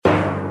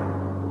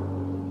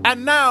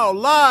And now,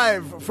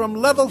 live from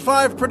Level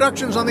 5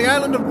 Productions on the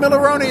island of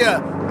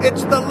Milleronia,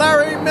 it's The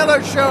Larry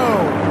Miller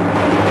Show.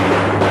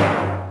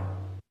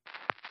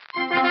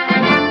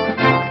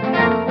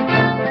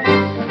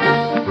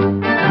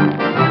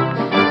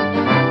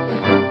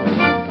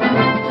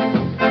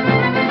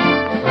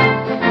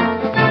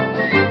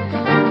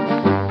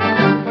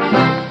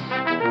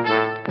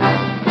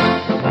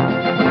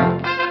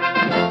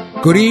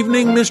 Good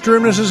evening, Mr.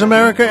 and Mrs.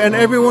 America, and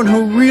everyone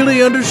who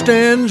really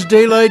understands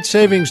daylight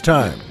savings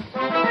time.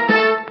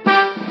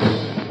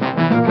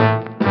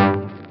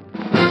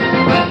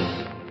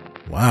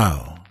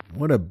 Wow,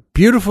 what a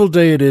beautiful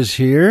day it is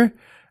here.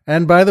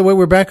 And by the way,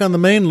 we're back on the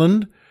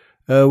mainland.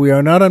 We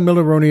are not on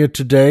Milleronia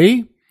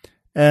today,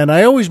 and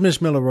I always miss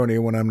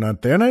Milleronia when I'm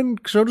not there, and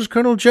so does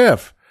Colonel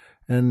Jeff,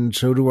 and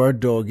so do our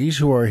doggies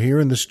who are here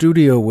in the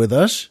studio with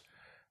us.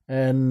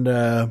 And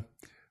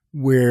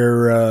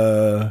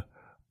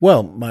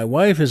well, my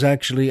wife is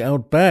actually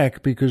out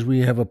back because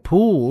we have a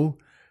pool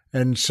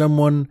and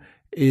someone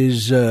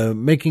is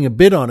making a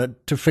bid on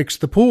it to fix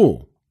the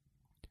pool.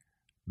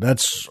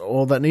 That's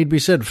all that need be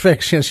said.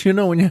 Fix. Yes, you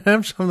know, when you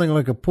have something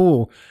like a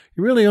pool,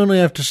 you really only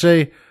have to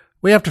say,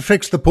 we have to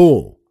fix the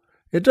pool.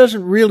 It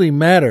doesn't really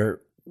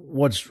matter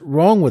what's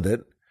wrong with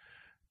it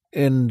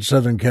in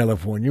Southern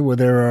California, where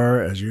there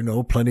are, as you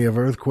know, plenty of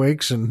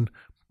earthquakes and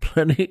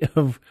plenty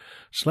of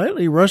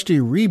slightly rusty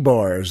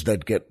rebars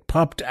that get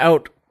popped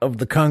out of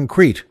the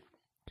concrete.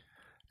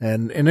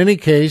 And in any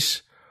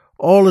case,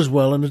 all is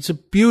well, and it's a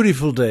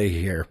beautiful day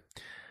here,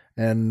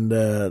 and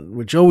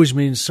which always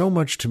means so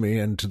much to me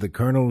and to the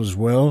Colonel as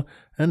well,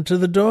 and to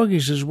the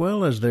doggies as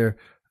well, as they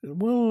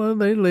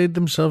laid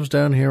themselves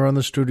down here on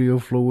the studio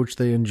floor, which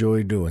they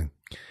enjoy doing.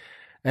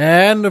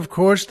 And, of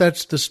course,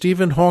 that's the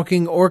Stephen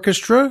Hawking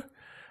Orchestra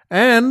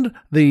and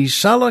the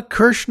Sala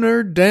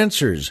Kirshner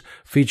Dancers,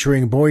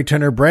 featuring boy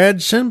tenor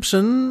Brad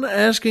Simpson,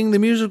 asking the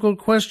musical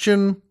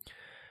question,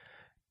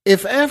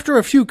 if after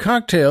a few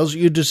cocktails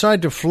you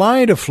decide to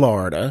fly to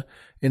Florida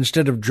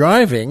instead of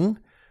driving,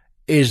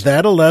 is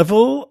that a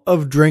level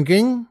of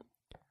drinking?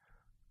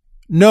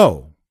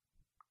 No.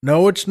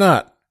 No, it's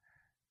not.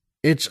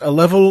 It's a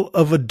level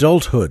of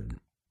adulthood,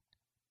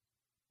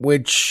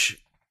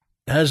 which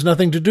has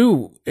nothing to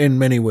do, in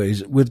many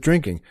ways, with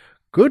drinking.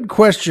 Good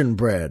question,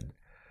 Brad.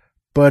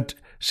 But,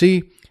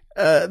 see,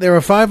 there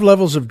are 5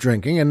 levels of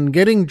drinking, and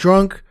getting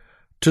drunk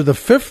to the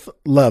 5th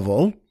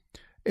level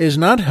is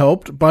not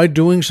helped by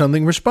doing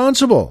something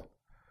responsible,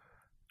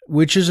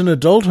 which is an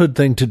adulthood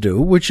thing to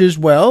do, which is,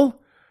 well,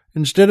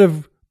 instead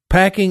of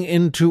packing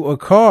into a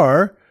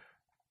car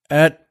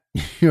at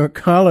your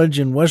college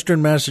in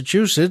Western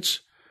Massachusetts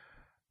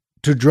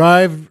to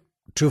drive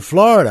to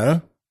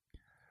Florida,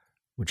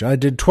 which I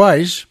did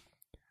twice,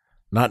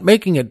 not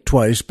making it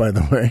twice, by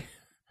the way,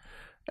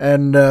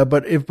 and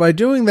but if by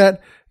doing that,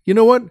 you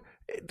know what?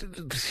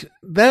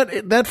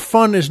 That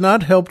fun is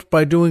not helped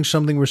by doing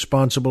something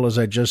responsible, as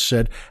I just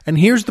said. And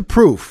here's the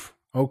proof,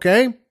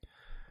 okay?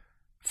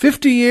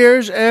 50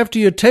 years after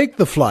you take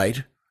the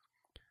flight,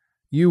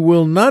 you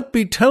will not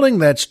be telling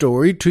that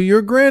story to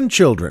your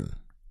grandchildren,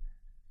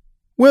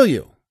 will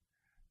you?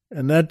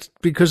 And that's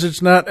because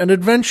it's not an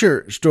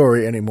adventure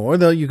story anymore.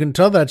 Though you can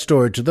tell that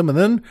story to them,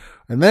 and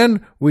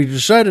then we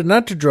decided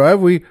not to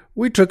drive.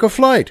 We took a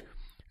flight,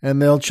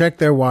 and they'll check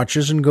their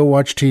watches and go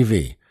watch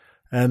TV,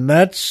 and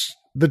that's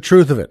the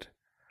truth of it.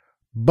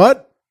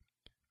 But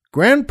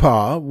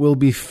Grandpa will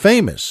be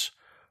famous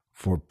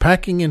for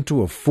packing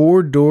into a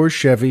 4-door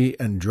Chevy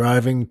and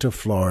driving to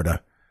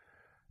Florida.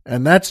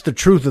 And that's the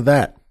truth of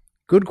that.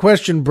 Good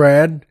question,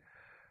 Brad.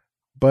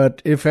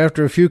 But if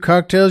after a few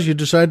cocktails you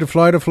decide to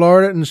fly to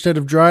Florida instead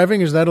of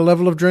driving, is that a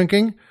level of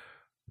drinking?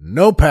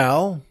 No,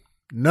 pal.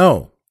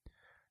 No.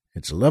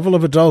 It's a level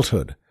of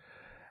adulthood.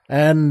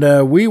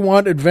 And we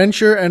want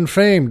adventure and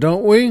fame,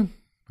 don't we?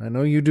 I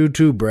know you do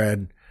too,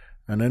 Brad.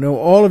 And I know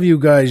all of you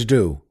guys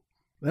do.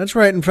 That's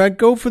right. In fact,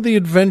 go for the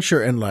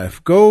adventure in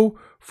life. Go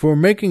for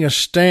making a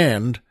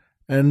stand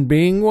and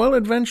being, well,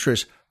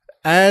 adventurous,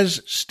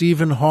 as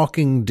Stephen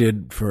Hawking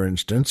did, for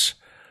instance.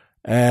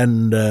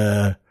 And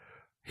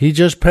he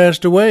just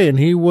passed away, and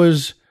he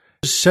was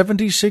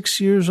 76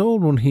 years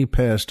old when he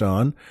passed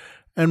on.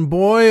 And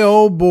boy,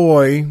 oh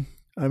boy,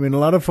 I mean, a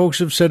lot of folks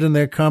have said in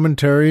their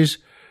commentaries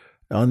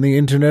on the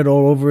internet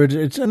all over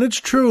it, and it's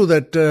true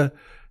that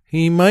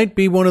he might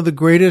be one of the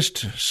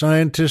greatest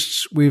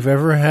scientists we've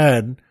ever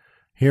had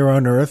here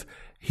on Earth.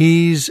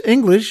 He's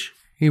English.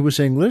 He was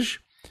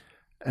English.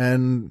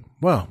 And,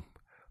 well,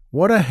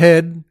 what a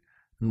head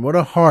and what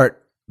a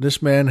heart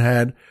this man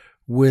had,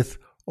 with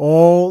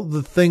all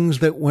the things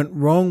that went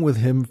wrong with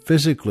him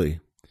physically,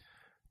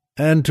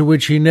 and to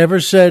which he never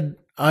said,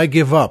 I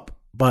give up,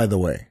 by the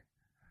way.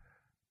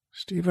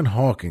 Stephen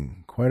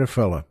Hawking, quite a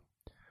fella.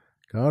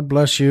 God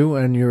bless you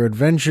and your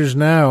adventures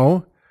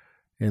now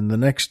in the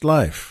next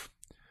life.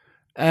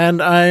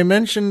 And I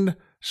mentioned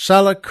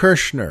Sala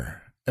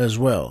Kirshner as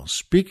well.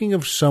 Speaking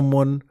of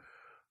someone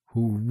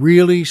who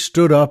really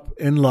stood up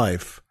in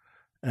life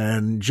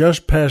and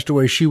just passed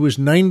away, she was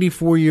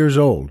 94 years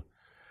old.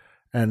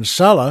 And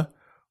Sala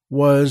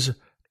was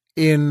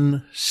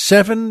in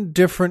 7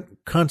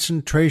 different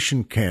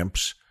concentration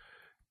camps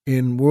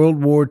in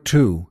World War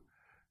II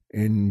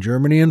in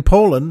Germany and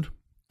Poland.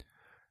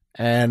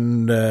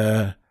 And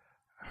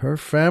her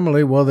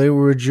family, well, they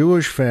were a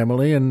Jewish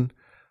family, and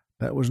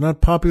that was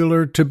not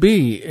popular to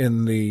be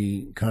in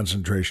the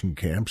concentration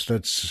camps.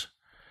 That's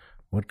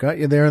what got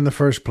you there in the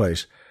first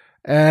place.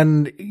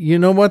 And you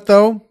know what,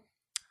 though?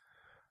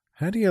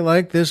 How do you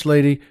like this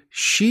lady?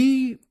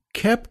 She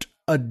kept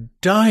a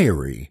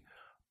diary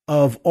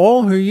of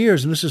all her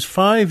years, and this is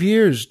 5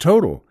 years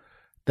total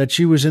that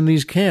she was in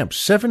these camps,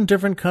 7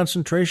 different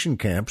concentration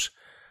camps,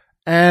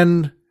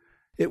 and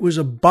it was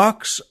a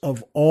box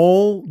of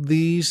all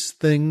these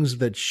things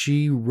that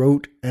she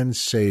wrote and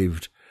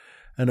saved,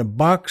 and a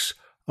box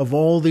of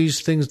all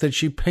these things that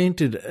she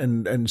painted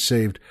and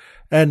saved.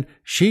 And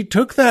she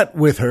took that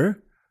with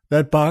her,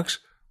 that box,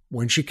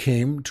 when she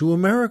came to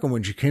America,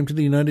 when she came to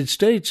the United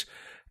States,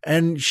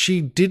 and she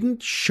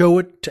didn't show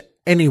it to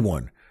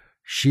anyone.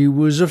 She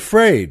was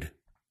afraid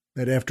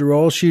that after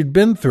all she'd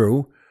been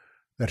through,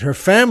 that her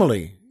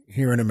family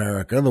here in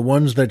America, the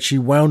ones that she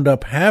wound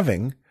up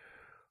having,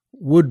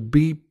 would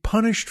be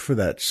punished for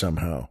that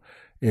somehow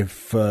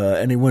if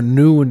anyone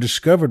knew and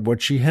discovered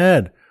what she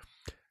had.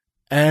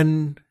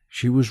 And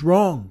she was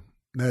wrong.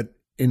 That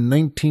in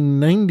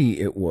 1990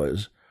 it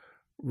was,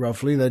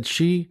 roughly, that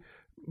she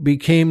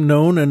became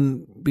known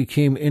and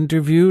became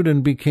interviewed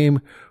and became,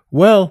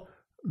 well,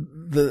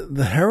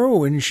 the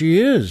heroine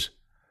she is.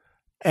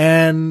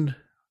 And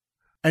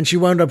she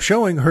wound up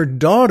showing her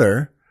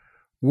daughter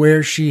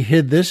where she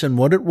hid this and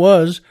what it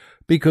was,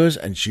 because,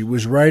 and she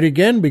was right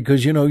again,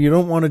 because, you know, you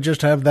don't want to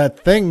just have that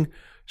thing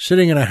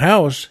sitting in a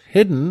house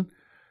hidden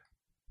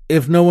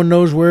if no one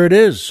knows where it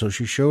is. So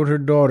she showed her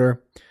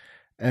daughter,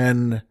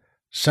 and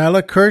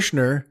Sala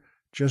Kirshner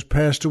just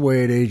passed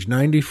away at age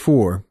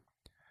 94.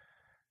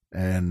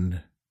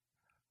 And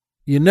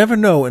you never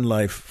know in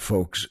life,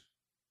 folks,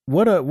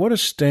 what a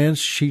stance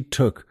she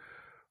took,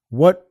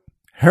 what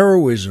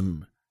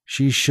heroism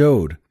she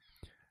showed,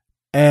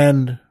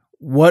 and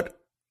what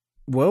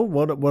a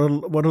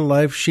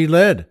life she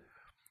led.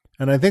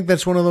 And I think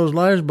that's one of those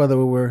lives, by the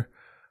way, where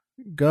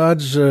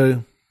God's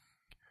going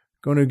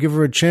to give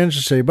her a chance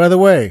to say, by the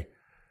way,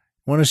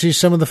 want to see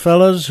some of the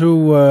fellas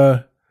who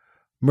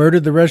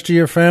murdered the rest of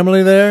your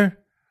family there?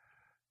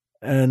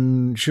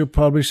 And she'll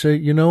probably say,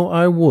 you know,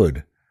 I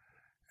would.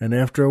 And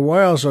after a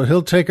while, so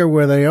he'll take her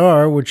where they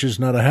are, which is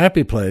not a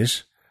happy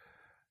place.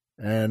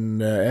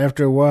 And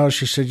after a while,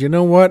 she said, you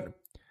know what?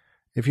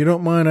 If you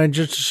don't mind, I'd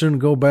just as soon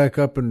go back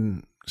up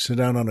and sit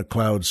down on a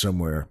cloud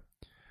somewhere.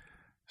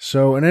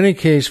 So in any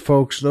case,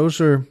 folks,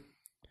 those are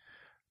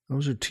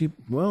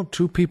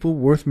two people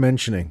worth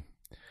mentioning.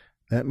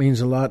 That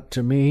means a lot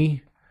to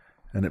me,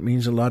 and it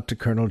means a lot to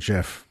Colonel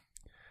Jeff.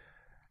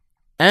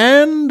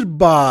 And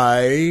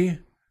by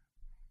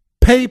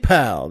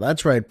PayPal.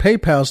 That's right.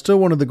 PayPal is still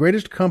one of the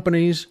greatest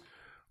companies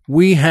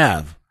we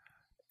have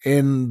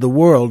in the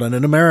world and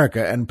in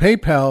America. And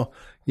PayPal,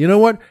 you know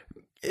what?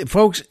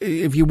 Folks,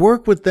 if you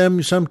work with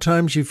them,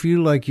 sometimes you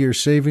feel like you're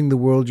saving the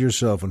world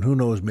yourself. And who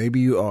knows, maybe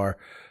you are.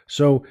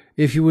 So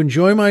if you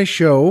enjoy my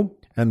show,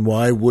 and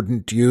why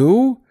wouldn't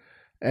you?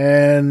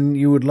 And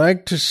you would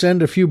like to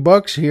send a few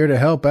bucks here to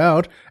help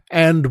out,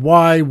 and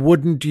why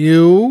wouldn't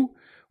you?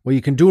 Well,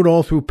 you can do it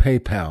all through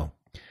PayPal.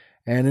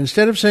 And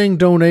instead of saying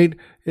donate,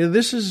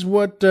 this is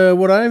what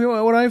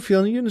I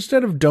feel.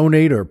 Instead of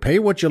donate or pay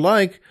what you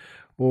like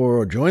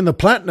or join the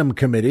Platinum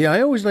Committee,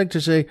 I always like to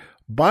say,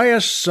 buy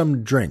us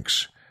some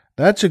drinks.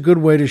 That's a good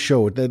way to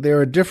show it. That there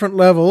are different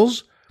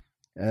levels,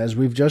 as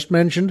we've just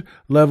mentioned,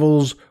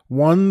 levels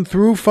 1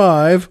 through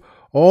 5,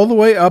 all the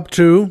way up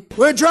to...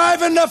 We're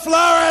driving to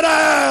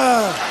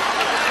Florida!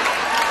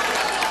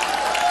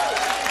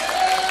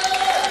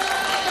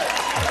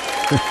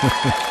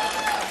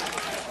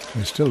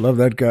 I still love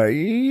that guy.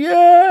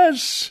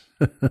 Yes!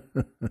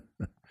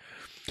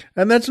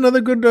 And that's another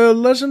good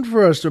lesson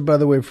for us, by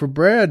the way, for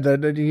Brad,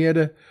 that he had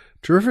a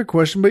terrific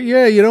question. But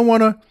yeah, you don't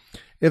want to,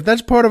 if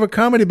that's part of a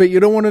comedy bit, you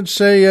don't want to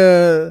say,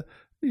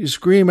 you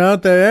scream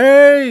out there,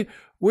 hey,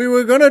 we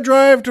were going to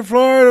drive to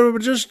Florida,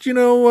 but just,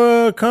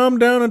 calm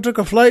down and took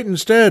a flight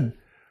instead.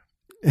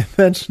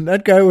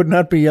 That guy would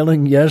not be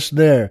yelling yes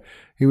there.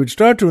 He would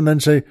start to and then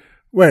say,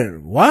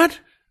 wait, what?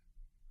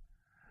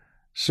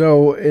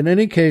 So in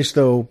any case,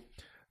 though,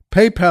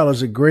 PayPal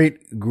is a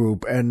great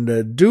group,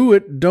 and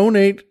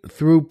donate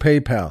through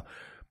PayPal.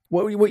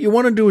 What you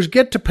want to do is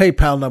get to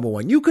PayPal, number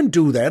one. You can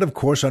do that, of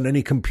course, on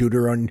any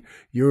computer, on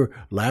your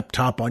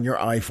laptop, on your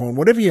iPhone,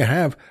 whatever you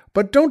have,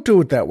 but don't do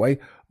it that way.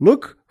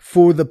 Look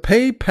for the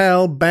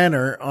PayPal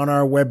banner on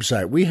our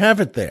website. We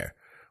have it there.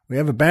 We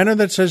have a banner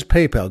that says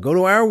PayPal. Go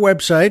to our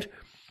website,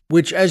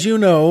 which, as you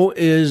know,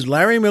 is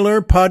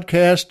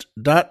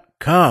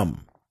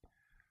LarryMillerPodcast.com.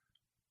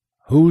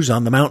 Who's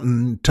on the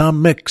mountain?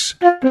 Tom Mix.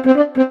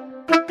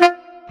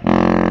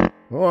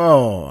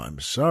 Oh, I'm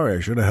sorry.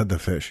 I should have had the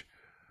fish.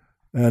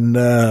 And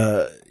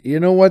you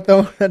know what,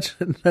 though? That's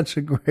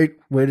a great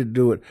way to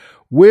do it.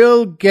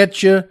 We'll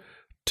get you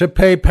to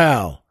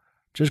PayPal.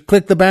 Just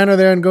click the banner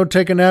there and go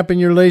take a nap in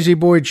your lazy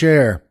boy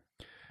chair.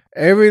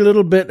 Every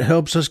little bit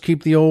helps us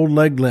keep the old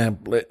leg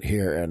lamp lit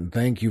here, and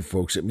thank you,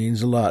 folks. It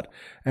means a lot.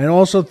 And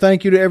also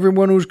thank you to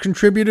everyone who's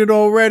contributed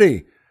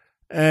already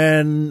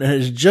and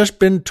has just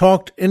been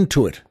talked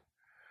into it.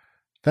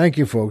 Thank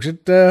you, folks.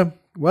 It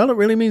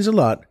really means a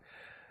lot.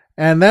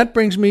 And that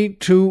brings me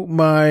to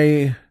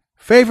my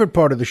favorite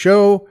part of the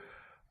show,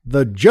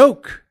 the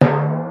joke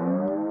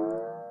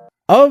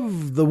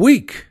of the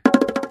week.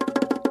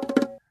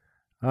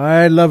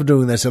 I love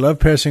doing this. I love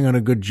passing on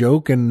a good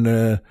joke, and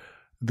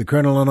the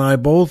Colonel and I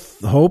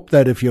both hope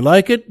that if you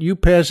like it, you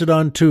pass it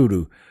on too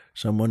to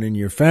someone in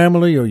your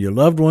family or your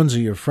loved ones or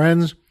your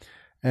friends.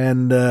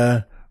 And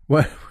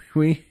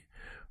we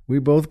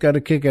both got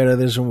a kick out of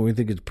this one. We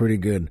think it's pretty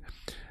good.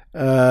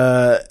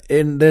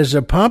 There's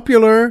a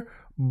popular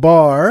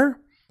bar,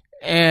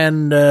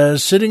 and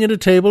sitting at a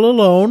table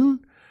alone,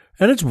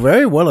 and it's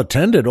very well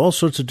attended, all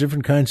sorts of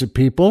different kinds of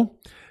people.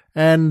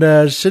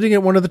 And sitting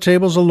at one of the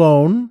tables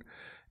alone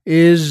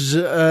is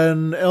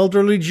an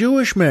elderly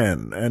Jewish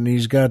man, and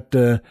he's got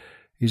the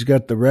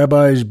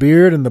rabbi's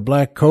beard and the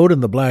black coat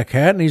and the black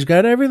hat, and he's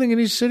got everything, and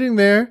he's sitting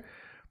there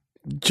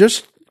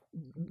just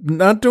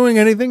not doing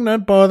anything,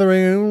 not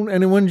bothering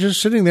anyone,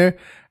 just sitting there.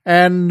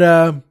 And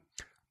a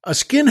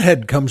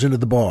skinhead comes into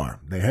the bar.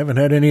 They haven't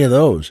had any of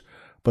those.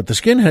 But the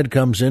skinhead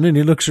comes in, and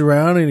he looks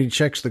around, and he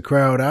checks the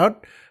crowd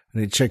out,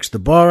 and he checks the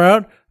bar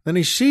out. Then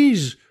he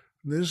sees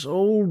this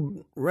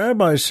old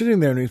rabbi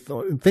sitting there, and he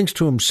thinks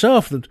to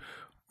himself that,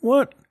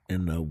 what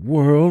in the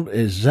world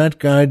is that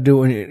guy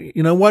doing?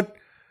 You know what?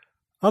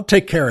 I'll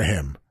take care of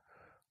him.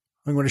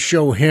 I'm going to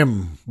show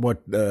him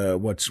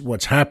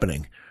what's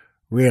happening,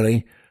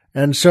 really.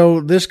 And so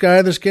this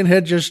guy, the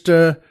skinhead, just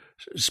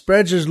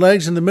spreads his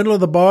legs in the middle of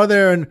the bar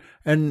there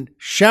and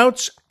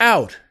shouts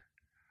out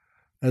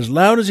as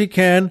loud as he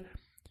can,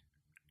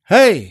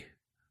 "Hey,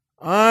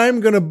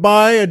 I'm going to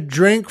buy a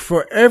drink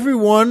for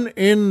everyone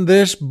in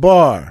this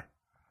bar.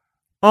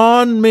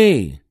 On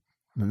me."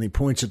 And he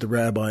points at the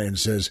rabbi and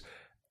says,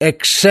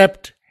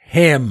 "Except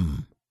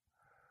him."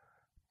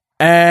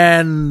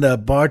 And the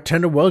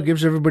bartender,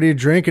 gives everybody a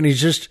drink, and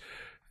that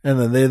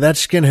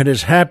skinhead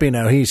is happy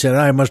now. He said,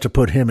 "I must have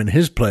put him in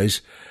his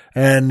place."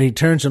 And he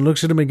turns and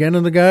looks at him again,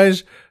 and the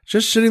guy's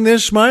just sitting there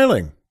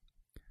smiling.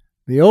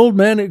 The old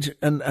man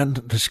and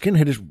the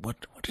skinhead is,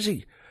 what is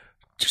he?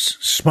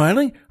 Just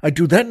smiling? I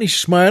do that, and he's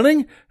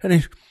smiling,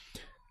 and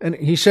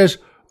he says,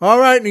 "All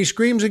right," and he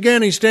screams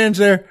again. He stands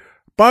there,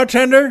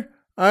 "Bartender,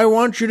 I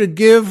want you to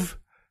give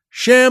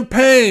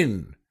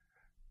champagne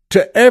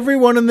to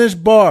everyone in this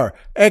bar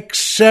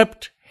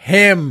except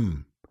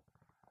him."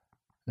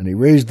 And he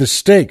raised the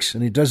stakes,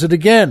 and he does it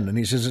again, and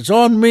he says, "It's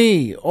on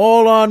me,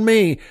 all on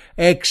me,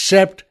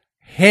 except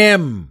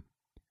him."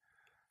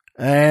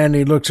 And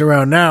he looks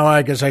around now.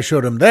 I guess I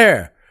showed him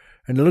there.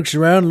 And he looks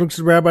around, looks at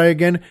the rabbi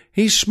again.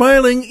 He's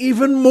smiling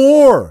even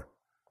more.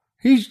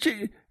 He's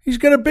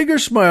got a bigger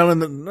smile,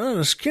 and the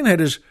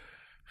skinhead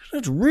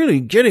that's really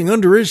getting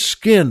under his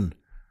skin,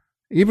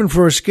 even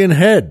for a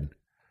skinhead.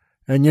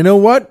 And you know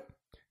what?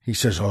 He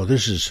says, "Oh,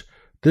 this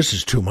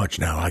is too much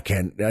now. I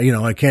can't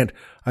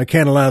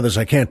allow this.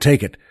 I can't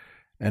take it."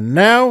 And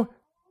now,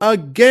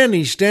 again,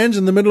 he stands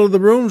in the middle of the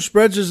room,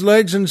 spreads his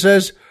legs, and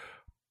says,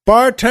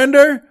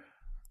 "Bartender,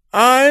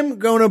 I'm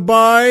going to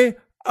buy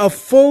a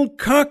full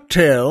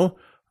cocktail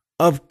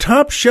of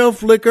top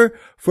shelf liquor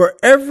for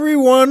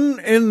everyone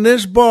in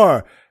this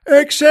bar,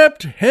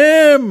 except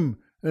him."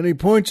 And he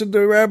points at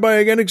the rabbi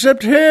again,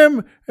 "Except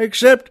him,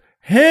 except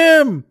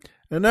him."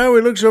 And now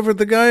he looks over at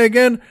the guy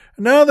again.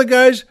 And now the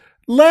guy's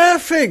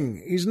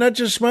laughing. He's not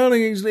just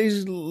smiling,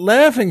 he's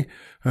laughing.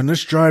 And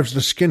this drives the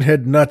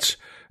skinhead nuts.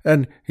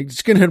 And the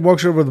skinhead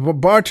walks over to the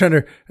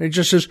bartender, and he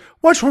just says,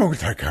 "What's wrong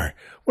with that guy?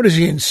 What, is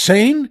he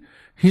insane?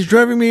 He's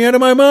driving me out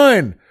of my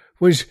mind.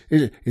 Is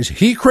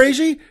he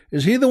crazy?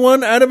 Is he the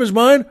one out of his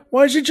mind?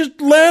 Why is he just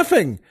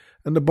laughing?"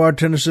 And the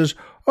bartender says,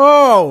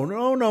 "Oh,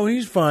 no,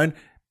 he's fine.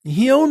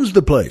 He owns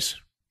the place."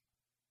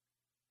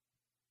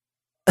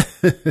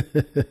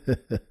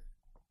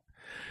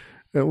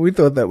 We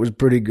thought that was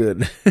pretty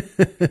good.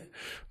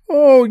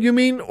 "Oh, you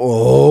mean,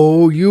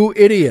 oh, you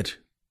idiot."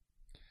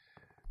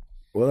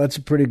 Well, that's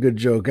a pretty good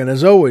joke. And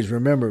as always,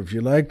 remember, if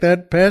you like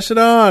that, pass it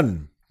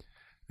on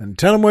and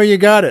tell them where you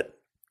got it.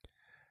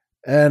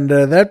 And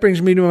that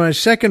brings me to my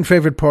second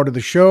favorite part of the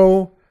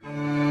show,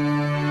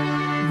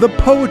 the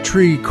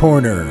Poetry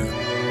Corner.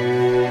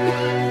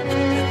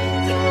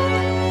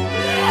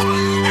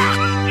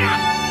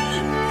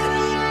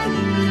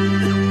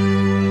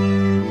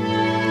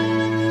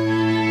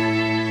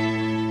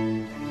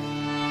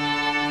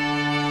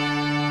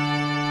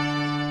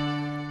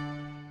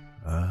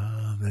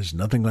 There's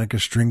nothing like a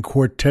string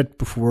quartet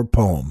before a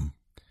poem.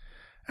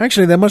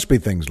 Actually, there must be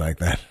things like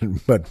that,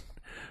 but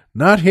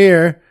not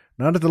here,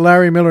 not at the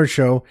Larry Miller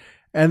Show.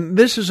 And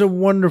this is a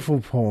wonderful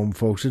poem,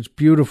 folks. It's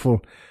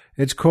beautiful.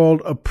 It's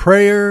called A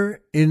Prayer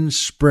in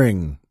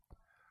Spring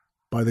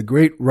by the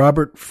great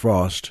Robert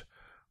Frost,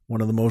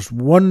 one of the most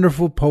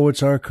wonderful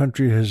poets our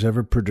country has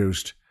ever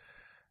produced.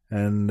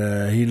 And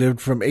he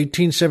lived from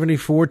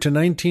 1874 to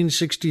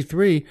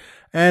 1963.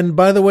 And,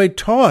 by the way,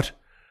 taught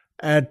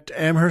at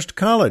Amherst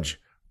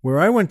College, where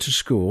I went to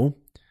school.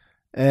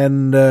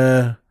 And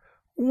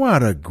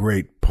what a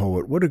great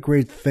poet. What a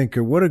great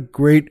thinker. What a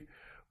great,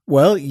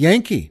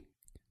 Yankee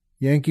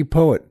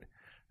poet.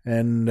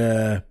 And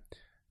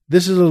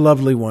this is a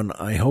lovely one.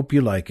 I hope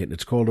you like it.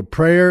 It's called A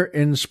Prayer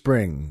in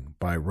Spring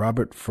by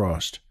Robert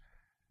Frost.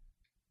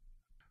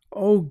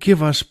 Oh,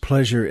 give us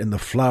pleasure in the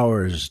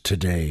flowers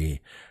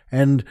today,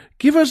 and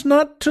give us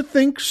not to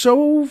think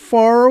so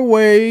far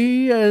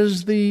away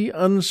as the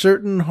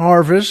uncertain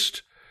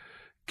harvest.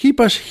 Keep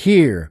us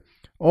here,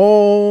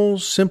 all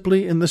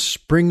simply in the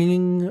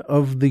springing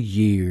of the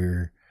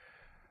year.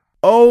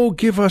 Oh,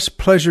 give us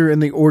pleasure in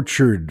the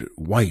orchard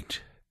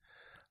white,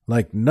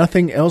 like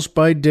nothing else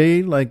by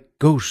day, like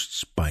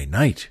ghosts by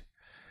night,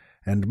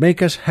 and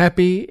make us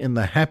happy in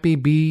the happy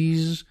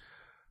bees,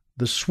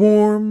 the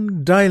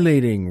swarm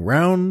dilating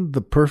round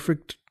the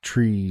perfect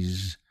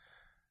trees,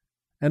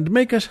 and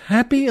make us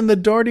happy in the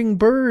darting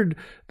bird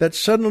that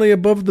suddenly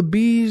above the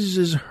bees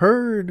is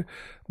heard,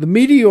 the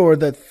meteor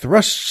that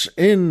thrusts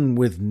in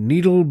with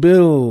needle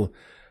bill,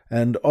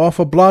 and off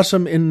a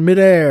blossom in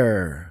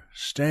midair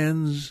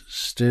stands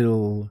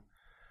still.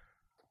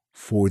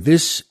 For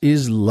this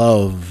is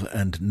love,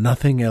 and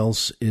nothing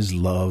else is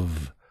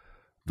love,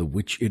 the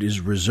which it is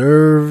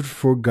reserved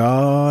for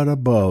God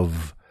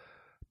above,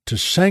 to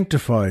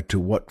sanctify to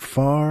what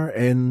far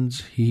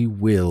ends he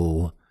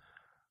will,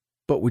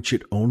 but which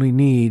it only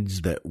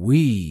needs that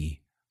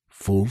we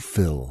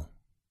fulfill.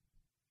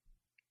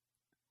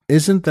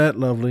 Isn't that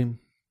lovely?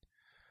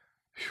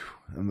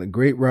 And the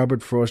great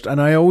Robert Frost,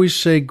 and I always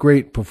say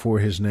great before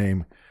his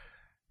name.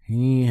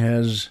 He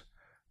has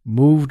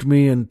moved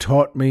me and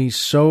taught me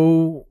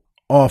so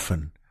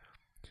often,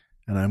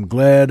 and I'm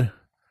glad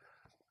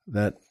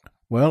that,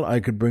 I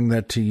could bring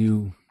that to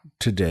you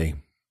today.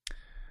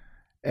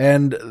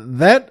 And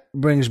that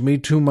brings me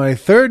to my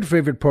third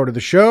favorite part of the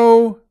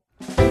show,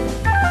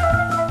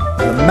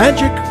 the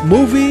Magic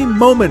Movie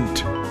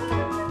Moment.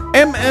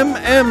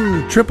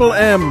 Triple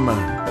M.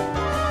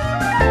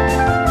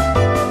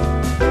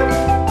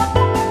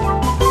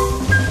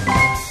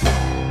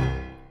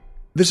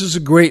 This is a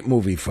great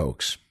movie,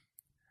 folks.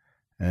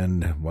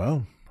 And,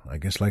 I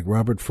guess like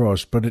Robert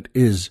Frost, but it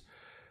is.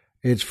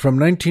 It's from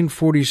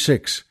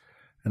 1946,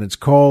 and it's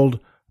called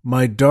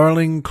My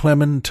Darling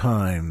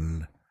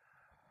Clementine.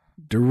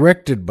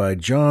 Directed by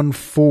John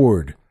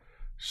Ford,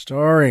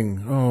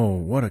 starring,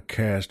 what a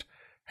cast,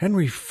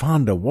 Henry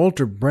Fonda,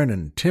 Walter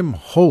Brennan, Tim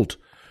Holt,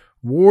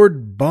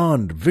 Ward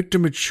Bond, Victor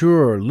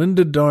Mature,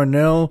 Linda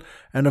Darnell,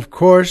 and of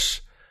course,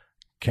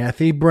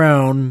 Kathy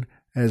Brown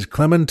as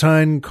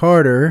Clementine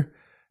Carter,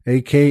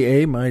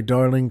 a.k.a. My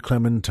Darling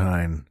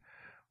Clementine.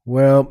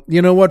 Well,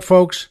 you know what,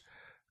 folks?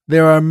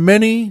 There are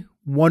many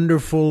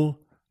wonderful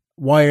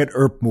Wyatt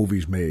Earp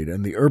movies made,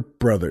 and the Earp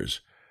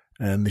brothers,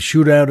 and the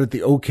Shootout at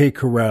the OK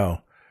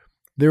Corral.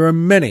 There are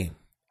many,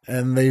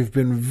 and they've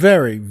been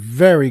very,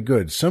 very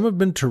good. Some have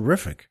been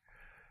terrific,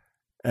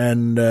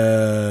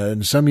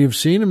 and some you've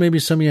seen, and maybe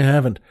some you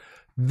haven't.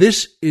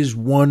 This is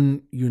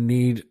one you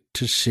need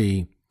to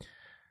see.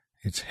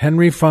 It's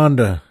Henry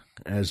Fonda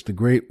as the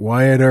great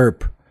Wyatt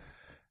Earp,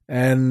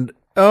 and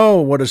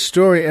what a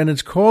story! And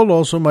it's called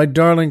also My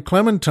Darling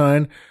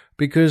Clementine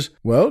because,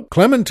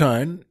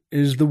 Clementine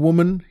is the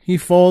woman he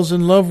falls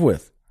in love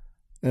with.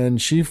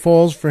 And she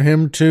falls for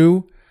him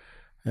too,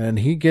 and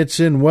he gets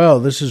in.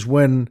 This is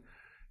when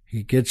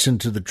he gets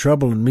into the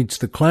trouble and meets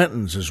the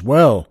Clantons as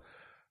well.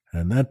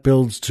 And that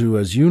builds to,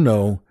 as you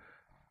know,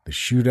 the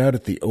Shootout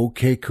at the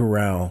OK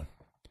Corral.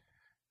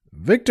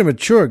 Victor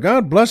Mature,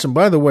 God bless him.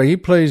 By the way, he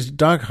plays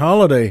Doc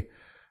Holliday,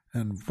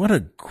 and what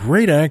a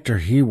great actor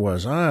he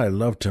was. I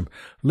loved him.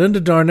 Linda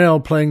Darnell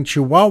playing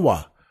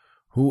Chihuahua,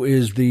 who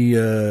is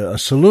a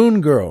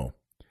saloon girl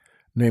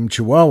named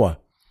Chihuahua.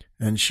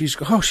 And she's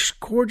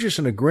gorgeous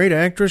and a great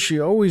actress. She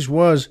always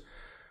was.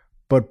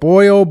 But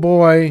boy, oh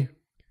boy,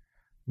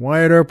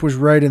 Wyatt Earp was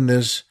right in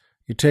this.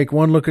 You take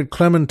one look at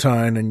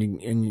Clementine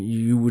and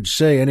you would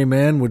say, any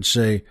man would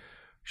say,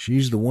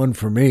 she's the one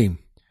for me.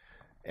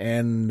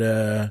 And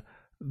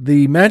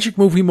the magic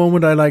movie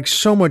moment I like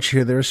so much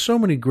here. There are so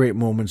many great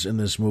moments in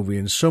this movie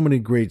and so many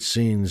great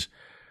scenes.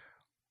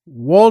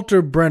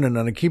 Walter Brennan,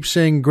 and I keep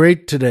saying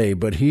great today,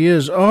 but he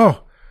is,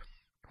 what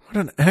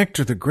an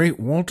actor the great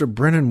Walter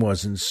Brennan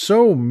was in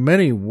so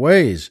many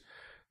ways,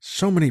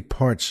 so many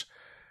parts.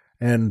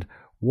 And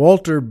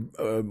Walter,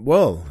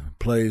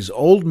 plays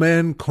Old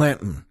Man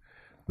Clanton,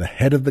 the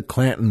head of the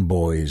Clanton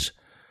boys.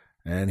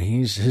 And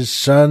his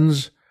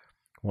sons,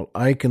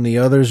 Ike and the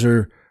others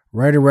are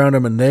right around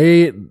him,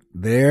 and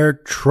they're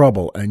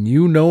trouble. And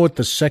you know it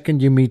the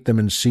second you meet them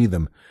and see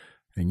them.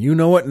 And you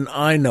know it, and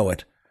I know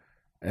it.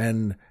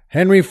 And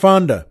Henry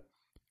Fonda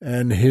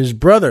and his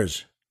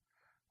brothers,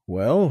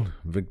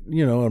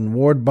 and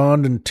Ward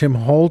Bond and Tim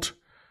Holt,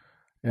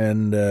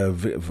 and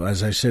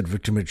as I said,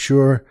 Victor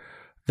Mature,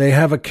 they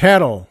have a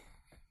cattle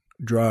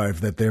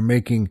drive that they're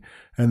making,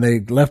 and they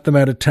left them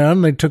out of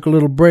town. They took a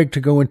little break to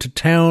go into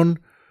town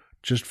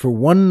just for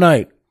one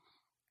night.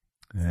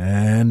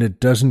 And it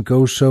doesn't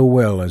go so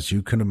well, as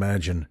you can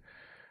imagine.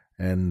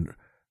 And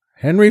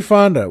Henry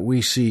Fonda,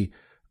 we see,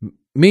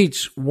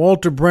 meets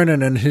Walter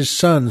Brennan and his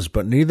sons,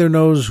 but neither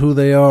knows who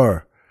they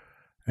are.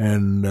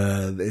 And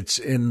it's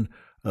in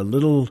a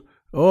little,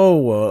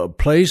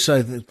 place,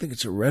 I think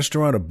it's a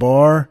restaurant, a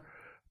bar,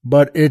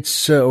 but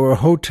it's, or a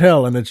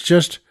hotel, and it's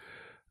just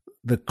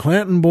the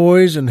Clanton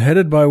boys, and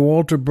headed by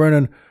Walter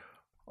Brennan,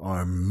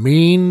 are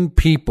mean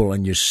people,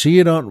 and you see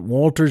it on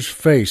Walter's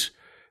face.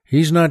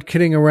 He's not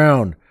kidding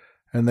around.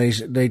 And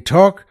they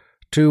talk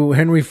to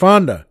Henry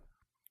Fonda.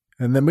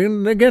 And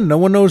then, again, no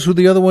one knows who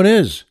the other one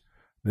is.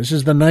 This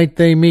is the night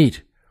they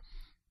meet.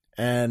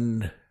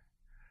 And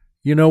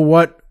you know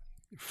what,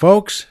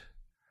 folks?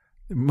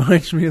 It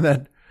reminds me of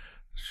that.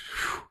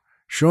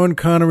 Sean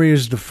Connery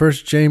is the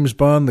first James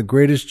Bond, the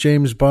greatest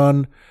James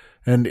Bond.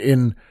 And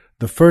in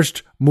the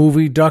first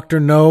movie, Dr.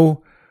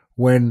 No,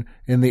 when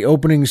in the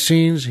opening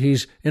scenes,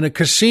 he's in a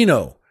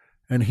casino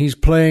and he's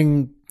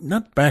playing,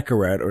 not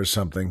Baccarat or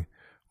something.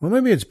 Well,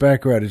 maybe it's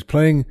Baccarat. He's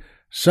playing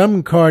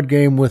some card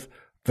game with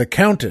the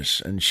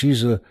Countess, and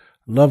she's a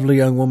lovely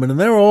young woman, and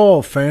they're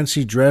all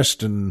fancy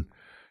dressed, and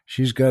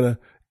she's got a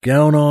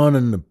gown on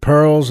and the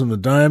pearls and the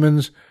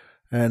diamonds,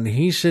 and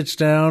he sits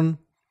down,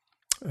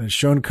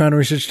 Sean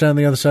Connery sits down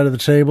the other side of the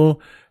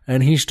table,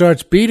 and he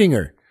starts beating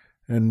her,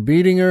 and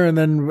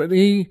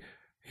then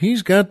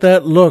he's got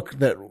that look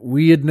that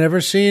we had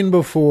never seen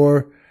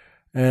before,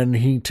 and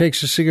he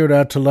takes a cigarette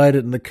out to light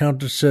it, and the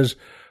Countess says,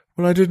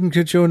 "Well, I didn't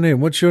get your name.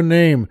 What's your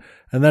name?"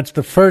 And that's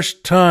the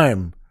first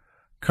time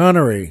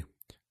Connery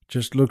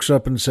just looks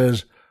up and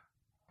says,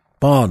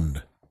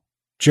 "Bond,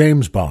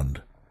 James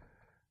Bond."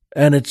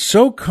 And it's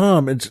so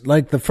calm. It's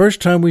like the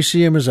first time we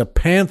see him as a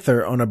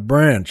panther on a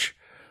branch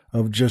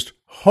of just,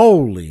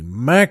 holy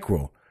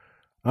mackerel,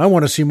 I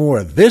want to see more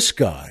of this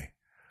guy.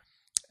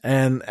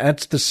 And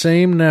that's the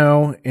same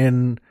now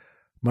in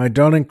My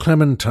Darling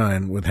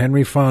Clementine with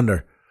Henry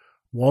Fonda.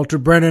 Walter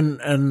Brennan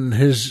and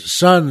his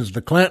sons,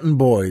 the Clanton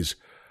boys,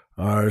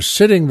 are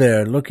sitting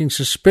there looking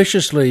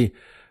suspiciously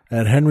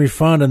at Henry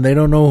Fonda, and they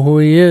don't know who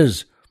he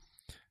is.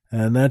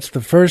 And that's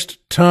the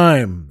first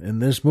time in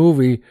this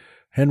movie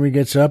Henry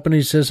gets up and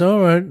he says,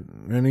 "All right,"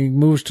 and he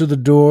moves to the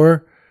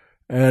door,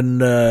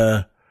 and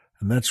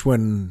that's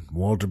when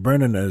Walter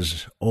Brennan,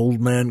 as Old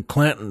Man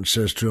Clanton,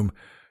 says to him,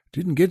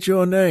 "Didn't get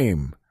your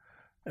name."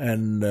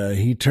 And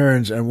he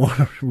turns, and what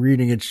I'm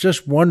reading, it's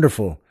just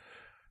wonderful.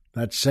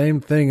 That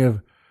same thing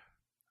of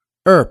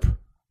Earp,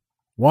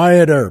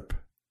 Wyatt Earp.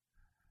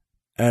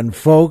 And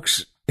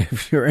folks,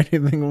 if you're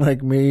anything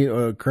like me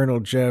or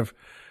Colonel Jeff,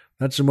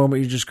 that's the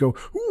moment you just go,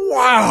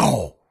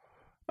 wow!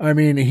 I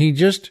mean,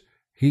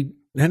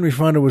 Henry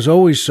Fonda was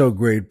always so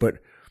great, but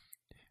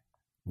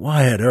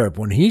Wyatt Earp,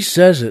 when he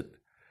says it,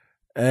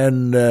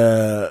 and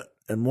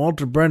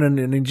Walter Brennan,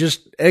 and he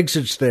just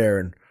exits there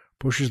and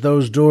pushes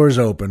those doors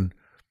open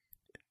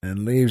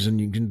and leaves,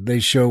 and they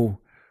show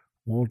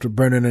Walter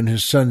Brennan and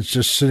his sons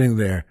just sitting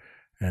there,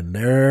 and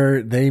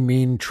they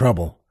mean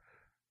trouble,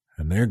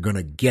 and they're going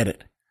to get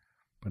it.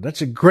 But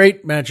that's a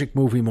great magic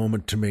movie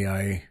moment to me.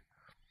 I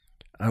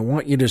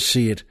want you to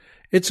see it.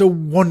 It's a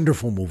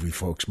wonderful movie,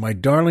 folks. My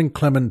Darling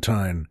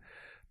Clementine,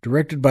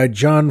 directed by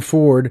John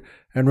Ford.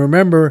 And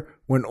remember,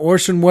 when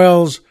Orson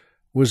Welles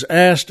was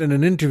asked in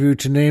an interview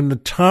to name the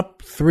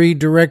top 3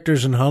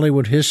 directors in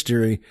Hollywood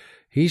history,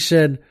 he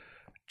said,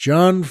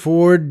 John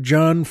Ford,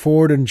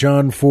 and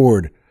John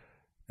Ford.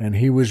 And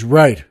he was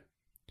right.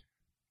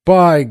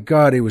 By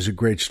God, he was a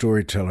great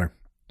storyteller.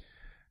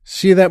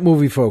 See that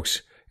movie,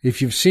 folks.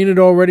 If you've seen it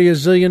already a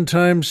zillion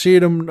times, see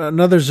it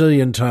another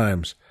zillion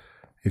times.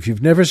 If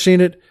you've never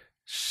seen it,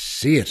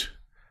 see it.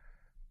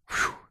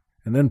 Whew.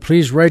 And then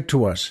please write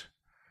to us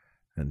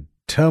and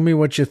tell me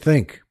what you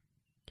think.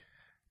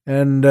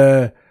 And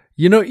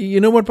you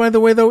know what? By the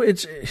way, though,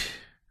 it's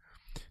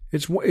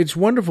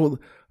wonderful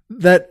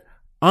that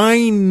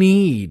I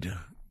need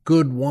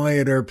good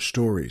Wyatt Earp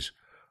stories.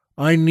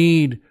 I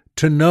need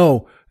to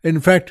know. In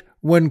fact,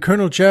 when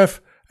Colonel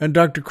Jeff and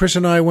Dr. Chris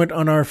and I went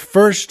on our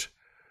first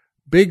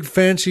big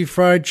fancy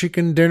fried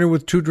chicken dinner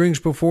with 2 drinks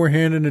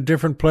beforehand in a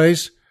different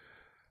place,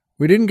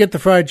 we didn't get the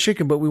fried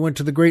chicken, but we went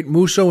to the great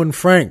Musso and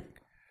Frank,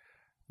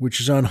 which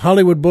is on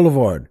Hollywood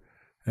Boulevard,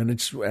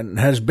 and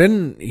has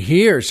been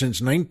here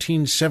since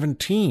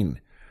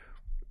 1917,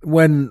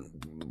 when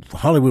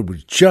Hollywood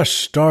was just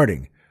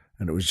starting,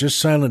 and it was just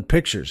silent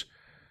pictures.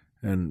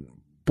 And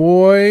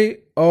boy,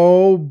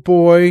 oh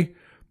boy,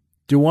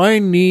 do I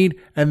need,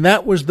 and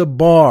that was the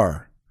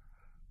bar.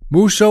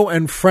 Musso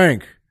and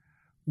Frank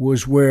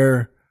was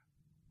where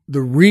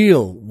the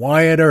real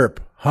Wyatt Earp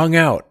hung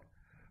out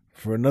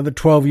for another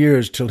 12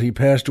 years till he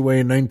passed away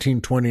in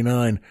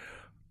 1929.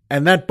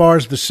 And that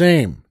bar's the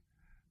same.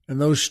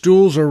 And those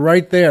stools are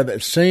right there, the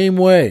same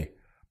way.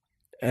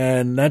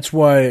 And that's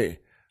why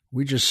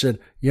we just said,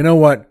 you know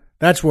what?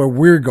 That's where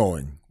we're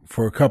going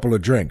for a couple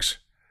of drinks.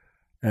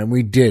 And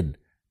we did.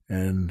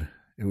 And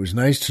it was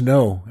nice to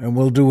know. And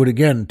we'll do it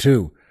again,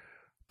 too.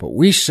 But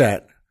we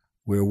sat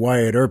where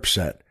Wyatt Earp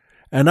sat.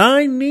 And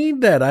I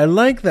need that. I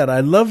like that.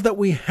 I love that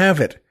we have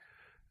it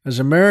as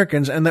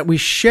Americans and that we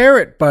share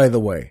it, by the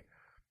way.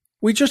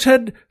 We just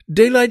had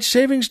daylight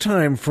savings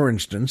time, for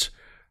instance,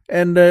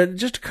 and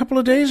just a couple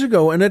of days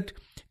ago, and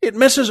it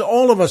messes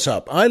all of us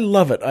up. I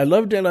love it. I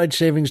love daylight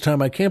savings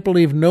time. I can't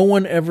believe no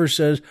one ever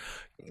says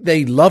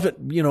they love it.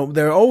 You know,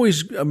 there are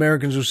always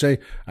Americans who say,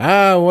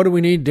 what do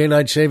we need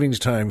daylight savings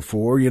time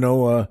for? You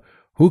know,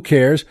 who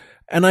cares?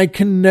 And I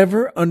can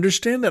never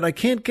understand that. I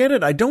can't get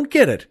it. I don't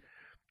get it.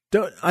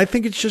 I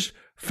think it's just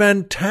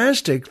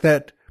fantastic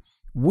that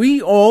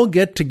we all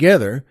get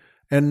together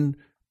and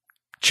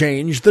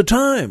change the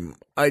time.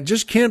 I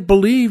just can't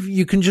believe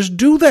you can just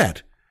do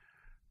that.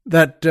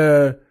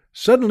 That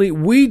suddenly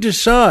we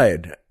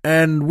decide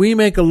and we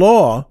make a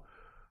law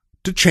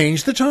to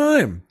change the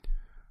time.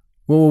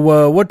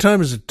 Well, what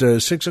time is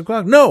it? 6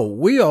 o'clock? No,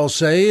 we all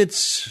say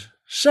it's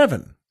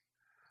 7.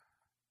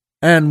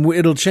 And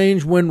it'll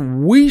change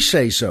when we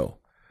say so.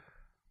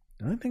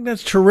 I think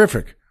that's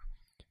terrific.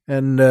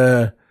 And,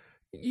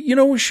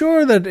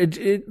 sure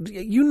that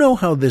you know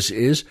how this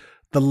is.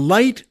 The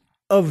light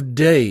of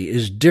day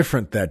is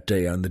different that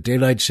day on the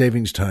daylight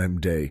savings time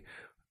day.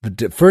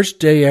 The first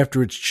day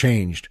after it's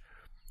changed.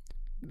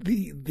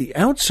 The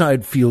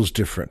outside feels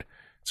different.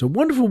 It's a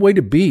wonderful way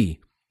to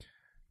be.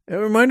 It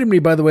reminded me,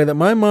 by the way, that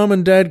my mom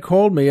and dad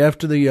called me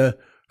after the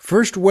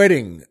first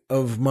wedding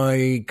of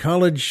my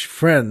college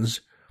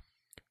friends,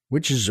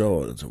 which is,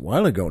 it's a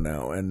while ago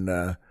now.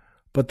 And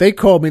but they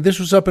called me. This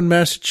was up in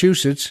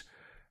Massachusetts.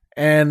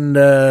 And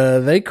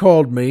they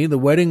called me. The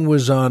wedding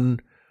was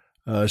on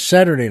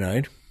Saturday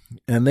night.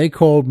 And they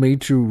called me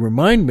to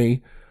remind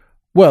me,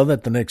 well,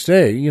 that the next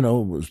day, it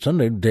was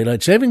Sunday,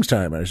 daylight savings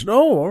time. And I said,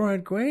 all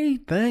right,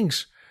 great,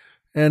 thanks.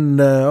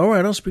 And all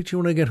right, I'll speak to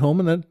you when I get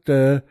home.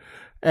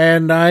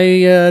 And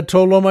I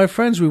told all my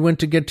friends we went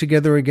to get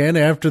together again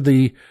after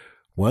the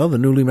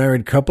newly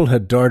married couple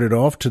had darted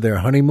off to their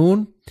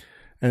honeymoon.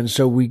 And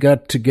so we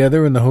got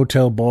together in the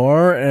hotel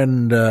bar,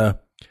 and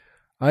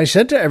I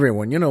said to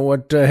everyone, you know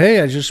what, hey,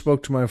 I just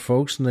spoke to my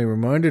folks, and they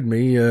reminded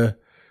me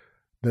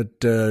that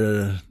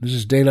this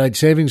is daylight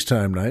savings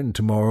time night, and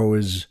tomorrow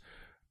is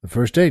the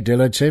first day,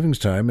 daylight savings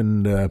time,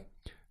 and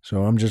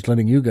so I'm just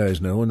letting you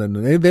guys know. And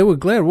then they were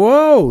glad.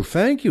 Whoa,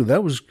 thank you.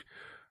 That was,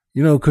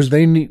 because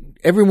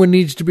everyone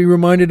needs to be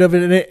reminded of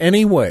it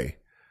anyway.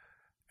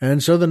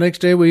 And so the next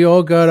day we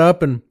all got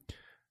up and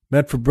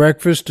met for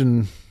breakfast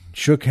and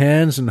shook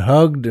hands and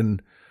hugged,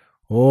 and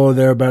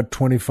there are about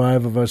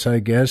 25 of us, I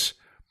guess.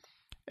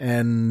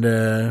 And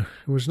it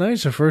was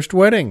nice, a first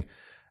wedding.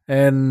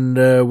 And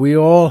we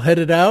all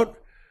headed out.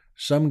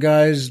 Some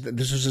guys,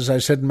 this was, as I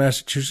said, in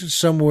Massachusetts,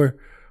 some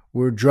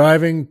were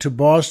driving to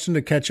Boston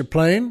to catch a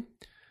plane.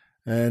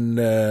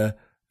 And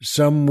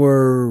some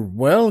were,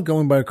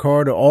 going by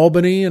car to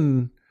Albany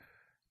and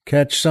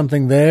catch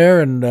something there.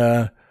 And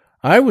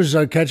I was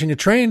catching a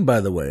train, by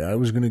the way. I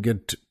was going to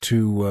get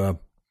to,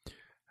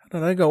 how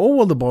did I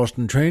go? The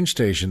Boston train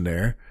station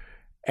there.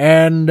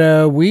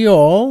 And we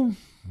all,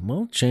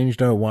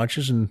 changed our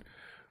watches, and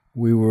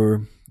we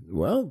were,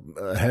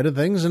 ahead of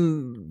things,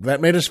 and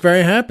that made us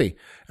very happy.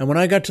 And when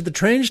I got to the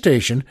train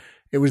station,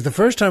 it was the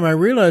first time I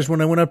realized when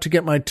I went up to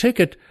get my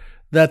ticket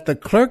that the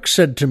clerk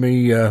said to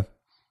me,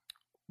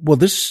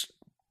 this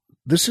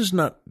is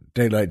not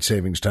daylight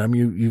savings time.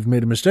 You've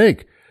made a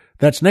mistake.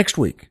 That's next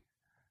week.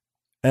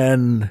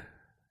 And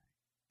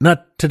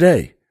not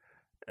today.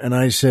 And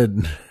I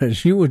said,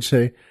 as you would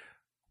say,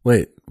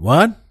 wait,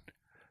 what?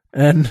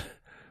 And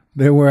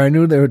I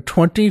knew there were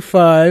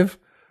 25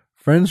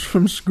 friends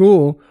from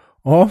school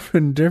off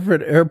in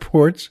different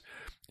airports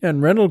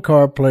and rental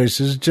car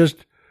places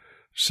just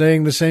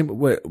saying the same,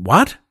 wait,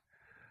 what?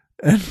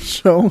 And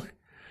so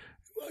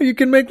you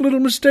can make little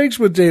mistakes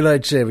with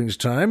daylight savings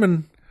time,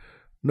 and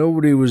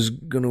nobody was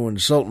going to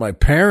insult my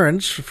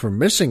parents for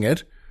missing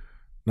it.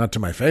 Not to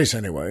my face,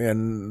 anyway.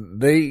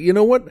 And they, you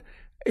know what?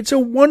 It's a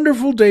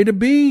wonderful day to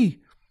be.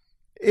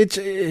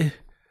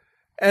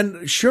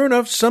 And sure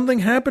enough, something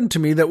happened to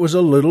me that was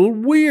a little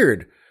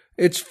weird.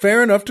 It's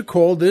fair enough to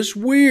call this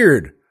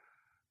weird.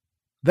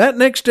 That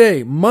next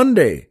day,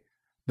 Monday,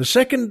 the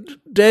second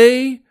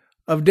day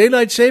of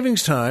daylight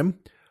savings time,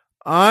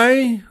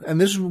 we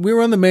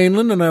were on the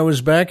mainland, and I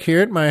was back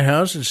here at my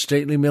house at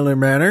Stately Miller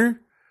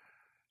Manor.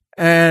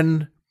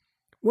 And,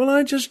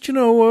 I just, felt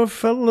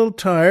a little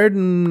tired,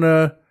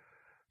 and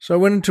so I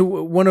went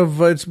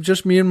into it's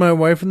just me and my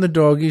wife and the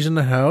doggies in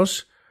the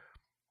house.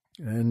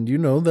 And you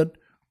know that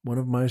one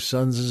of my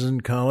sons is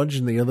in college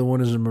and the other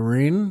one is a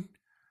Marine.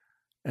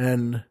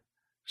 And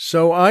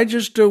so I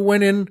just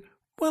went in,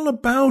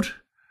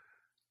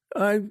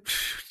 I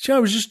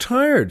was just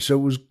tired. So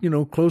it was,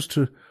 close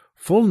to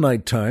full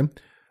nighttime.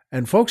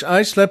 And folks,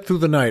 I slept through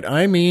the night.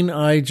 I mean,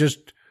 I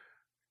just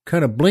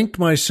kind of blinked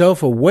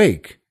myself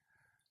awake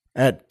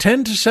at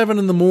 10 to 7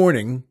 in the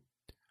morning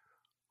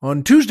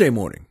on Tuesday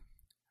morning.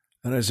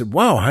 And I said,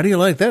 wow, how do you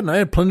like that? And I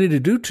had plenty to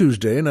do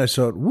Tuesday. And I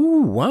thought,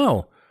 woo,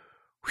 wow.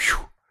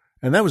 Whew.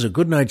 And that was a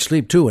good night's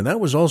sleep, too. And that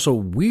was also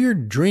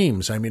weird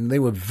dreams. I mean, they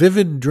were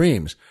vivid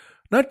dreams.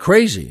 Not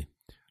crazy.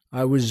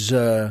 I was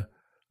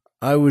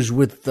I was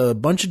with a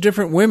bunch of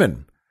different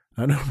women.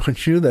 I don't know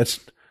about you, that's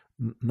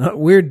not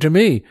weird to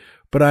me.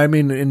 But I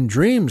mean, in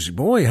dreams,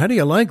 boy, how do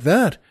you like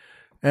that?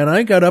 And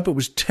I got up, it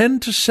was 10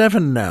 to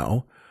 7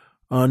 now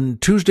on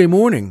Tuesday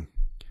morning.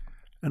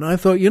 And I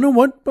thought, you know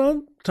what?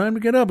 Well, time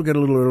to get up. I got a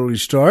little early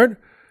start.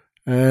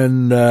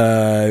 And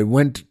I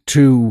went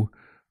to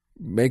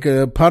make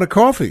a pot of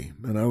coffee.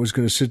 And I was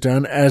going to sit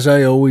down, as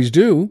I always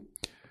do.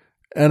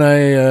 And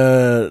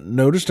I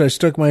noticed I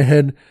stuck my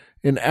head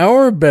in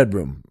our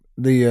bedroom,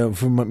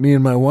 for me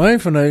and my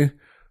wife. And the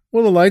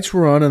lights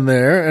were on in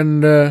there.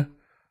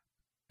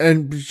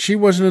 And she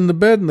wasn't in the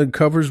bed, and the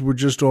covers were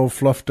just all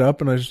fluffed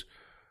up. And I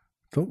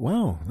thought,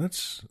 wow,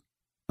 that's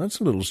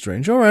a little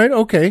strange. All right,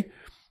 okay.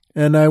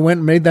 And I went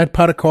and made that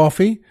pot of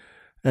coffee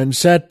and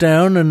sat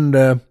down.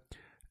 And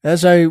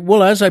as I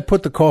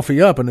put the coffee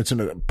up, and it's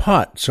in a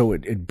pot, so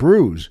it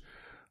brews,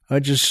 I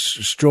just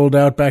strolled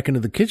out back into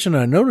the kitchen.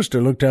 I noticed I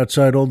looked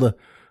outside all the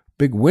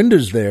big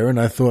windows there, and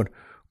I thought,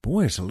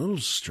 boy, it's a little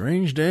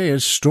strange day.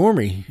 It's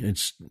stormy.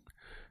 It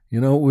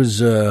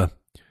was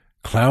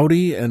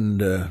cloudy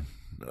and a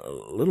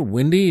little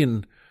windy,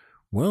 and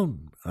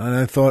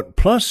I thought,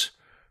 plus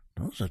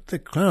those are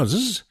thick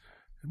clouds.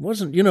 It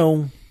wasn't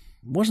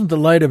the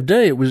light of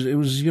day. It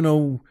was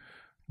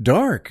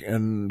dark,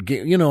 and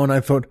and I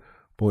thought,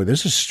 boy,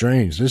 this is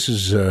strange. This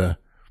is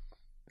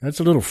that's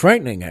a little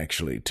frightening,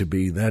 actually, to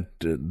be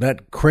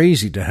that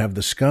crazy, to have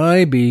the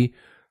sky be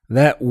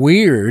that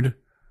weird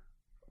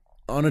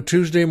on a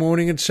Tuesday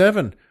morning at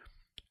 7.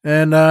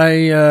 And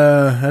I,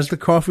 as the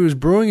coffee was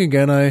brewing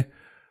again, I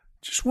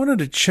just wanted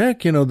to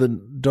check.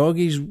 The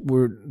doggies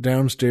were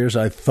downstairs,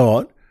 I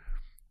thought,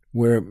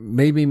 where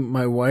maybe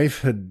my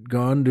wife had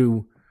gone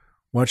to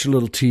watch a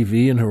little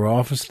TV in her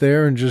office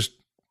there and just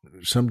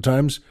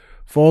sometimes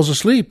falls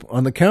asleep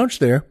on the couch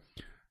there.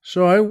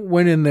 So I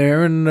went in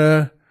there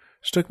and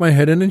stuck my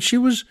head in, and she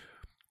was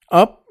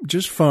up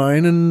just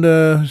fine, and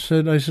I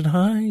said,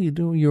 "Hi, you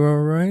doing? You all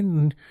right?"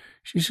 And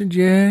she said,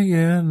 "Yeah,"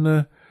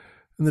 and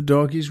the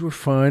doggies were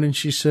fine, and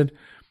she said,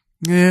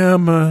 "Yeah,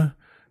 I'm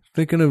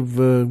thinking of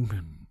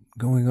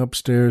going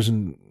upstairs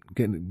and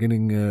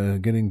getting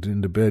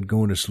into bed,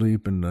 going to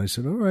sleep." And I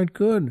said, "All right,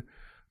 good,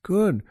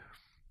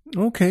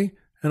 okay."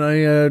 And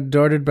I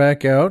darted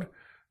back out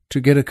to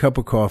get a cup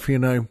of coffee,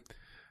 and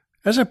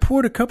as I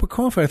poured a cup of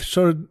coffee, I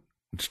started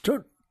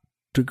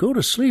to go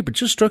to sleep. It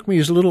just struck me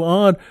as a little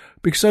odd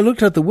because I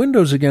looked out the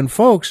windows again,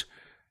 folks.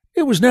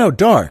 It was now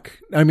dark.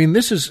 I mean,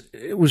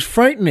 it was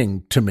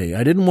frightening to me.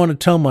 I didn't want to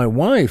tell my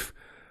wife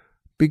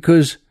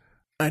because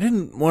I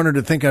didn't want her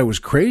to think I was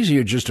crazy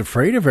or just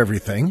afraid of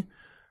everything.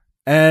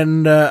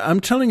 And I'm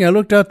telling you, I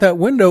looked out that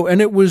window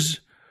and it was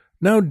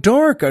now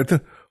dark. I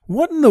thought,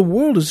 what in the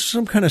world? Is this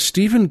some kind of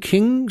Stephen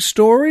King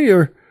story?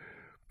 Or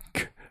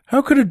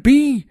how could it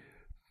be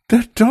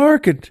that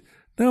dark?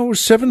 Now it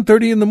was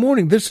 7:30 in the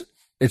morning.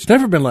 It's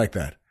never been like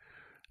that.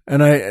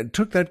 And I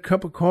took that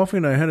cup of coffee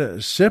and I had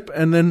a sip,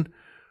 and then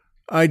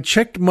I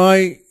checked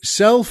my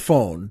cell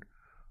phone,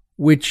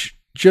 which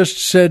just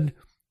said,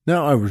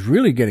 now I was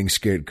really getting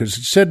scared because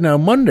it said now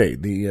Monday,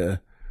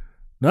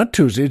 not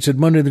Tuesday, it said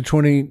Monday the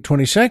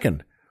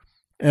 22nd.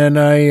 And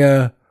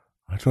I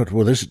thought,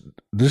 well, this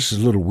is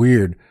a little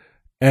weird.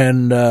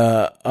 And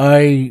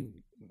I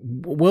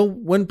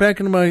went back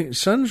into my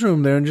son's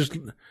room there and just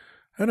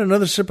had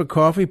another sip of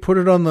coffee, put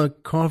it on the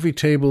coffee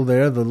table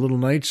there, the little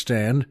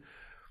nightstand,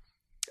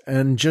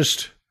 and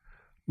just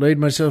laid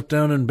myself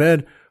down in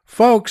bed.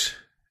 Folks,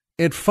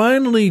 it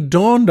finally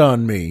dawned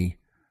on me,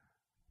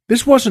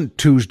 this wasn't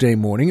Tuesday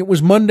morning, it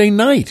was Monday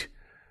night.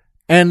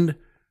 And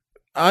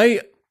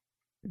I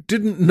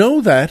didn't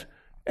know that,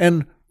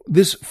 and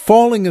this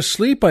falling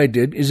asleep I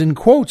did is in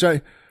quotes.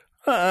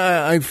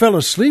 I fell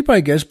asleep,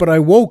 I guess, but I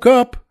woke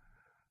up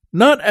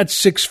not at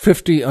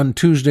 6:50 on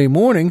Tuesday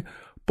morning,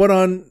 but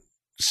on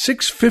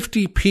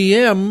 6:50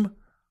 p.m.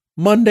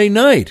 Monday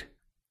night.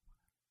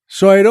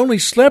 So I had only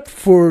slept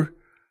for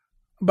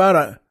about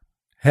a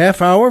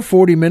half hour,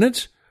 40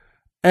 minutes,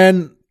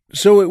 and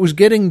so it was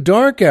getting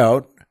dark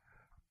out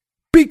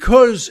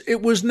because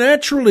it was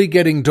naturally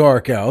getting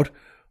dark out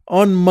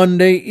on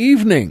Monday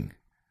evening.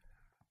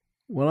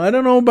 Well, I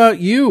don't know about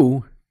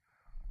you,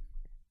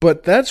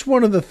 but that's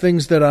one of the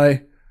things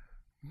that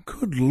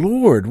good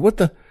Lord,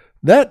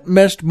 that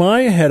messed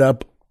my head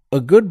up a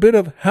good bit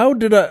of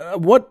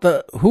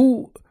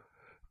who,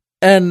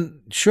 and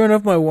sure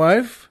enough, my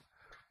wife,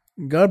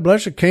 God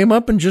bless her, came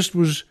up and just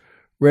was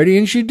ready,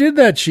 and she did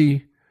that.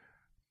 She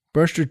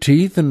brushed her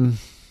teeth and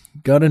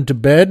got into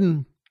bed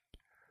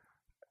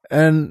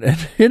and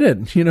hit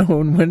it,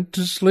 and went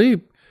to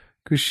sleep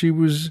because she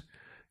was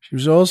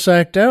all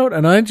sacked out,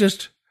 and I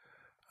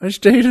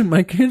stayed in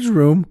my kids'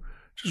 room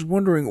just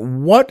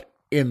wondering what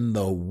in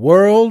the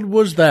world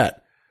was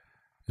that?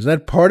 Is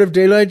that part of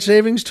daylight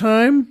savings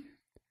time?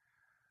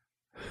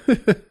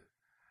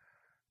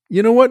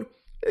 You know what?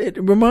 It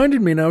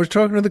reminded me, and I was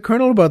talking to the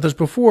Colonel about this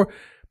before,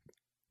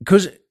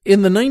 because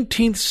in the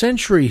 19th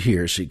century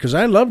here, because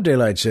I love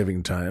daylight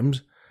saving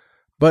times,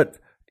 but,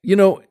 in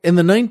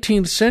the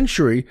 19th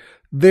century,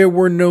 there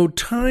were no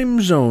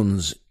time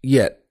zones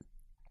yet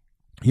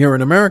here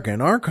in America,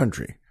 in our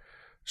country.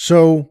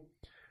 So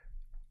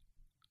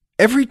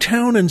every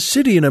town and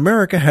city in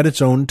America had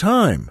its own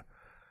time.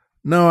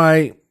 Now,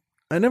 I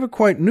never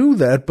quite knew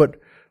that, but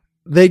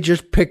they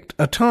just picked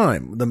a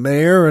time. The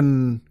mayor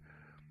and,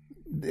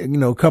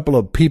 a couple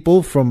of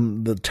people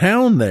from the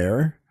town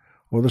there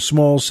or the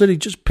small city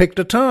just picked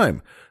a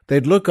time.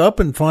 They'd look up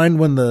and find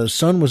when the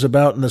sun was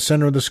about in the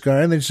center of the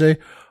sky, and they'd say,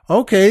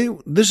 okay,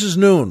 this is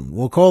noon.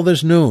 We'll call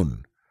this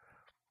noon.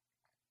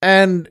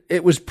 And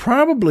it was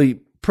probably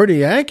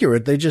pretty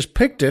accurate. They just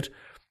picked it,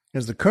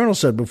 as the Colonel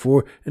said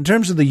before. In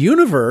terms of the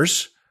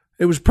universe,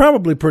 it was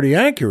probably pretty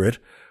accurate,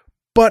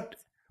 but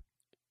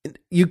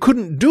you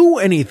couldn't do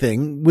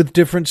anything with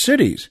different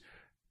cities.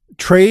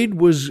 Trade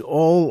was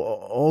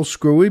all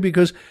screwy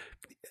because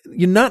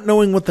you're not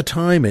knowing what the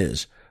time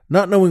is,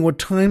 not knowing what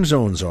time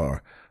zones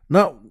are,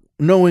 not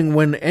knowing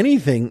when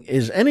anything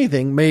is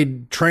anything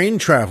made train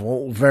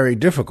travel very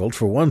difficult,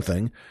 for one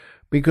thing,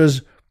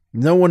 because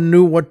no one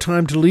knew what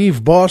time to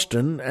leave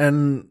Boston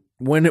and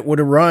when it would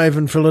arrive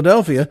in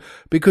Philadelphia,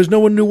 because no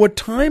one knew what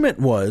time it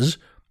was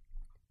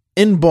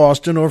in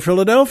Boston or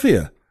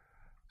Philadelphia.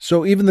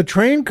 So even the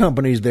train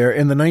companies there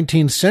in the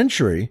 19th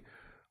century,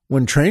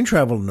 when train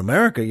travel in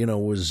America,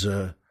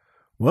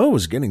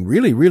 was getting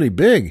really, really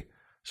big.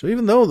 So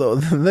even though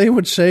they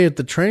would say at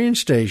the train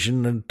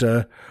station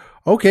that,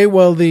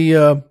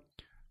 the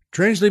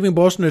train's leaving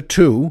Boston at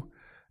 2,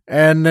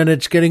 and then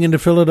it's getting into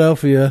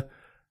Philadelphia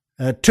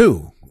at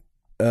 2,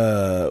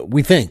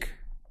 we think.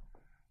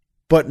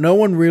 But no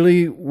one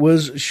really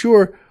was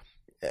sure.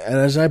 And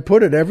as I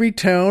put it, every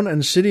town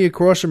and city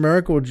across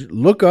America would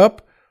look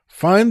up,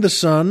 find the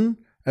sun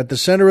at the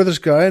center of the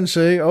sky, and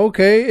say,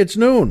 okay, it's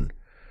noon.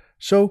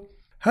 So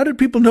how did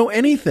people know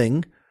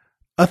anything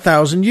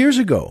 1,000 years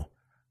ago?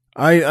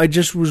 I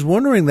just was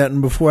wondering that,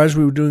 and before, as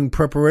we were doing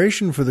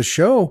preparation for the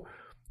show,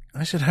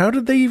 I said, how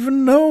did they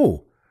even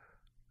know?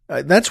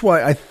 That's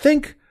why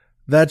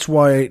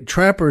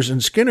trappers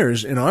and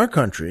skinners in our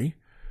country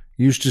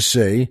used to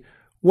say,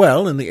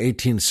 well, in the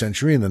 18th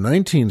century, in the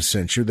 19th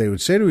century, they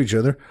would say to each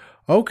other,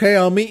 okay,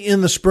 I'll meet you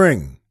in the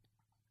spring.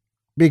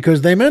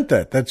 Because they meant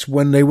that. That's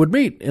when they would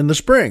meet, in the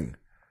spring.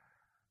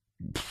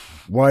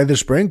 Why the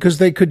spring? Because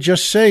they could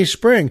just say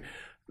spring.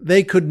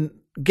 They couldn't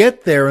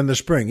get there in the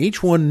spring.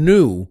 Each one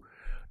knew.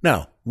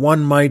 Now,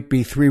 one might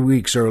be 3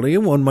 weeks early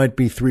and one might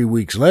be 3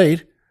 weeks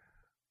late,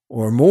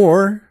 or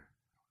more,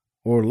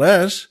 or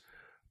less.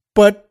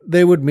 But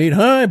they would meet,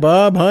 hi,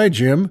 Bob, hi,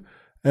 Jim.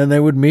 And they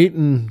would meet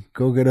and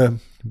go get a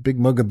big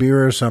mug of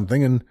beer or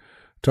something and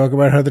talk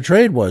about how the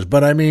trade was.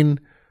 But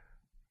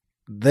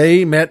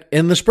they met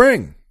in the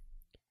spring.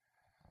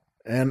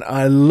 And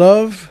I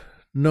love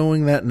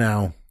knowing that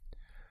now.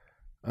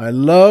 I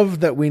love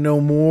that we know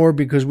more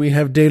because we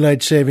have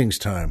daylight savings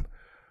time.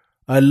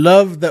 I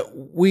love that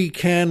we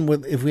can,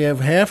 if we have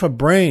half a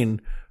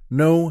brain,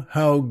 know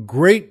how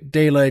great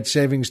daylight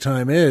savings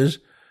time is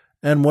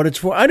and what it's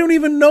for. I don't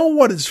even know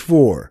what it's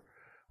for.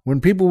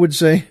 When people would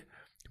say,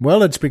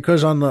 well, it's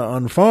because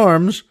on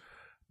farms,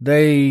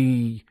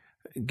 it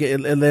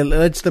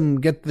lets them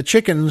get the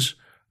chickens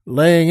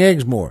laying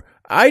eggs more.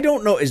 I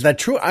don't know. Is that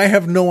true? I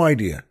have no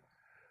idea.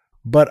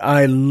 But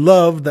I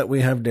love that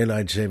we have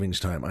daylight savings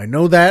time. I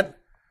know that,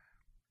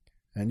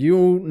 and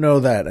you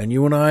know that, and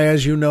you and I,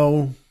 as you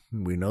know,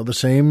 we know the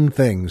same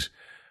things.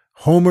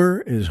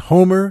 Homer is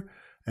Homer,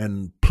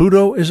 and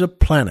Pluto is a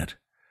planet.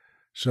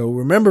 So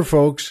remember,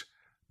 folks,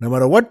 no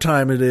matter what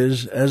time it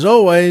is, as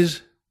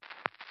always,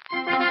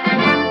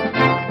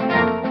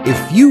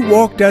 if you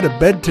walked out of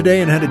bed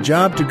today and had a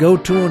job to go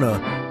to and a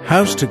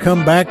house to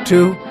come back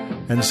to,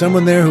 and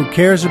someone there who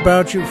cares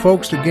about you,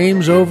 folks, the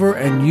game's over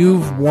and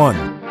you've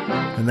won.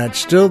 And that's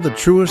still the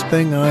truest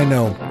thing I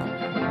know.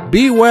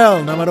 Be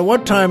well, no matter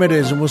what time it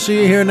is, and we'll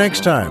see you here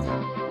next time.